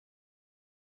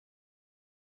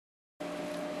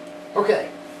Okay,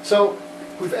 so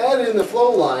we've added in the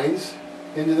flow lines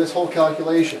into this whole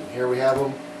calculation. Here we have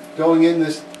them going in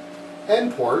this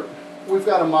end port. We've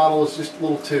got a model as just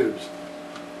little tubes.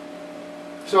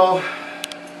 So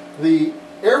the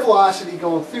air velocity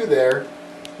going through there,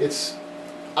 it's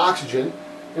oxygen,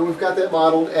 and we've got that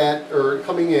modeled at, or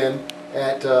coming in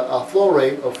at a flow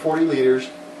rate of 40 liters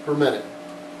per minute,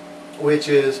 which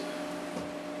is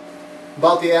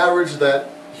about the average that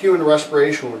human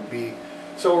respiration would be.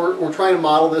 So we're trying to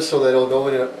model this so that it'll go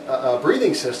in a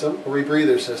breathing system, a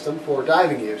rebreather system for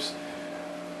diving use.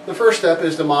 The first step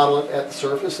is to model it at the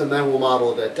surface, and then we'll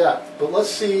model it at depth. But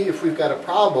let's see if we've got a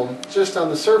problem just on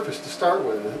the surface to start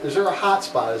with. Is there a hot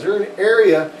spot? Is there an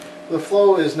area where the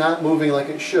flow is not moving like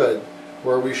it should,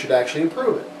 where we should actually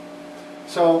improve it?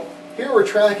 So here we're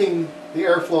tracking the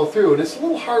airflow through, and it's a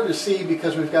little hard to see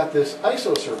because we've got this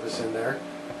ISO surface in there,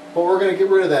 but we're going to get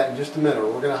rid of that in just a minute, or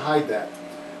we're going to hide that.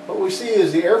 What we see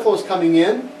is the airflow is coming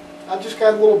in. I've just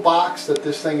got a little box that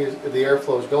this thing is, the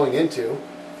airflow is going into.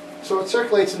 So it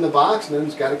circulates in the box and then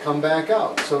it's got to come back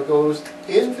out. So it goes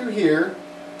in through here,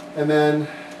 and then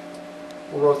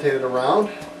we'll rotate it around,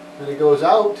 and it goes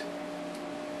out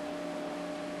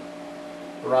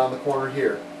around the corner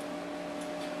here.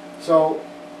 So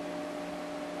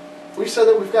we said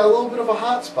that we've got a little bit of a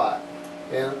hot spot,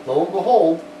 and lo and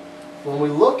behold, when we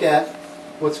look at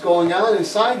what's going on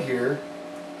inside here,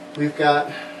 we've got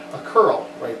a curl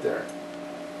right there.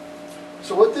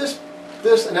 So what this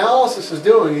analysis is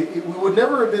doing, we would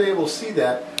never have been able to see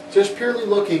that just purely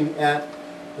looking at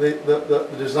the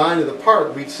design of the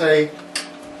part. We'd say,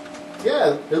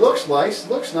 yeah, it looks nice, it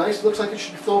looks like it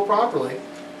should flow properly.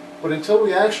 But until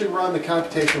we actually run the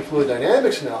computational fluid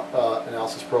dynamics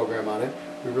analysis program on it,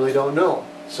 we really don't know.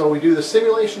 So we do the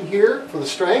simulation here for the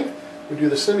strength, we do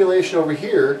the simulation over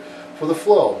here for the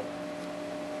flow.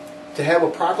 To have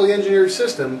a properly engineered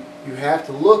system, you have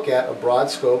to look at a broad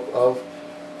scope of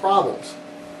problems.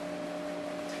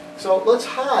 So let's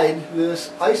hide this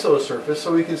ISO surface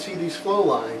so we can see these flow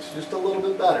lines just a little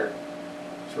bit better.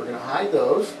 So we're going to hide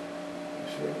those.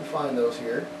 See if we can find those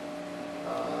here.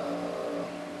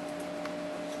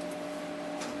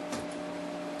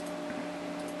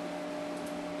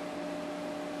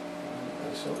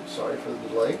 So sorry for the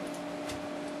delay.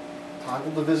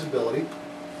 Toggle the visibility.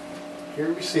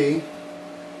 Here we see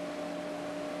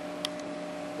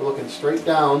we're looking straight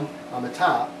down on the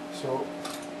top. So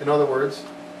in other words,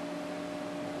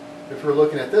 if we're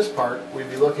looking at this part, we'd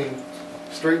be looking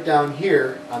straight down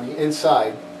here on the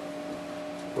inside.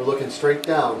 We're looking straight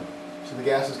down. So the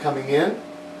gas is coming in,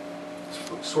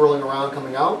 swirling around,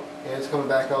 coming out, and it's coming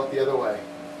back out the other way.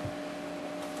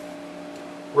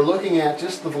 We're looking at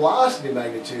just the velocity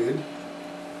magnitude,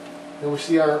 and we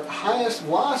see our highest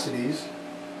velocities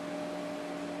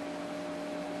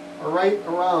are right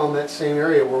around that same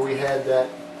area where we had that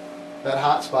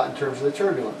hot spot in terms of the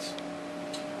turbulence.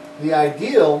 The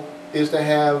ideal is to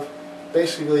have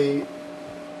basically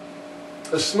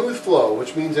a smooth flow,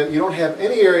 which means that you don't have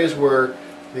any areas where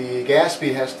the gas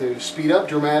speed has to speed up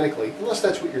dramatically, unless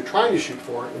that's what you're trying to shoot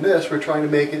for. In this, we're trying to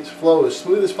make its flow as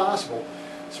smooth as possible,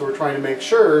 so we're trying to make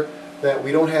sure that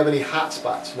we don't have any hot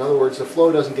spots. In other words, the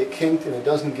flow doesn't get kinked and it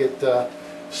doesn't get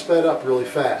sped up really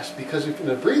fast, because if in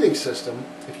a breathing system,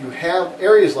 if you have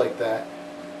areas like that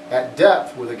at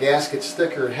depth where the gas gets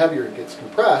thicker and heavier and gets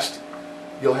compressed,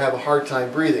 you'll have a hard time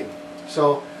breathing.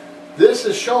 So this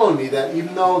is showing me that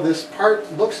even though this part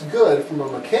looks good from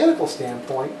a mechanical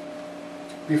standpoint,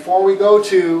 before we go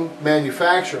to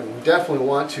manufacturing, we definitely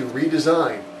want to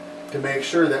redesign to make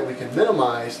sure that we can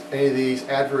minimize any of these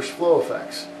adverse flow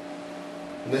effects.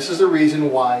 And this is the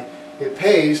reason why it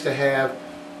pays to have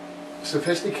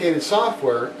sophisticated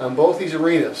software on both these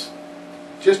arenas.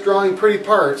 Just drawing pretty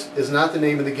parts is not the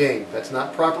name of the game. That's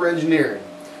not proper engineering.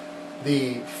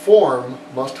 The form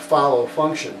must follow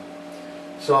function.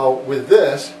 So with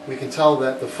this, we can tell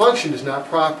that the function is not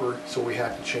proper, so we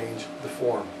have to change the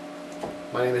form.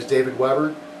 My name is David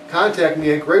Weber. Contact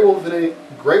me at Great Wolf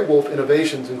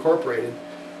Innovations Incorporated,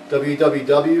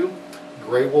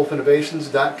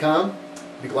 www.greatwolfinnovations.com.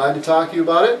 Be glad to talk to you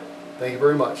about it. Thank you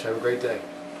very much. Have a great day.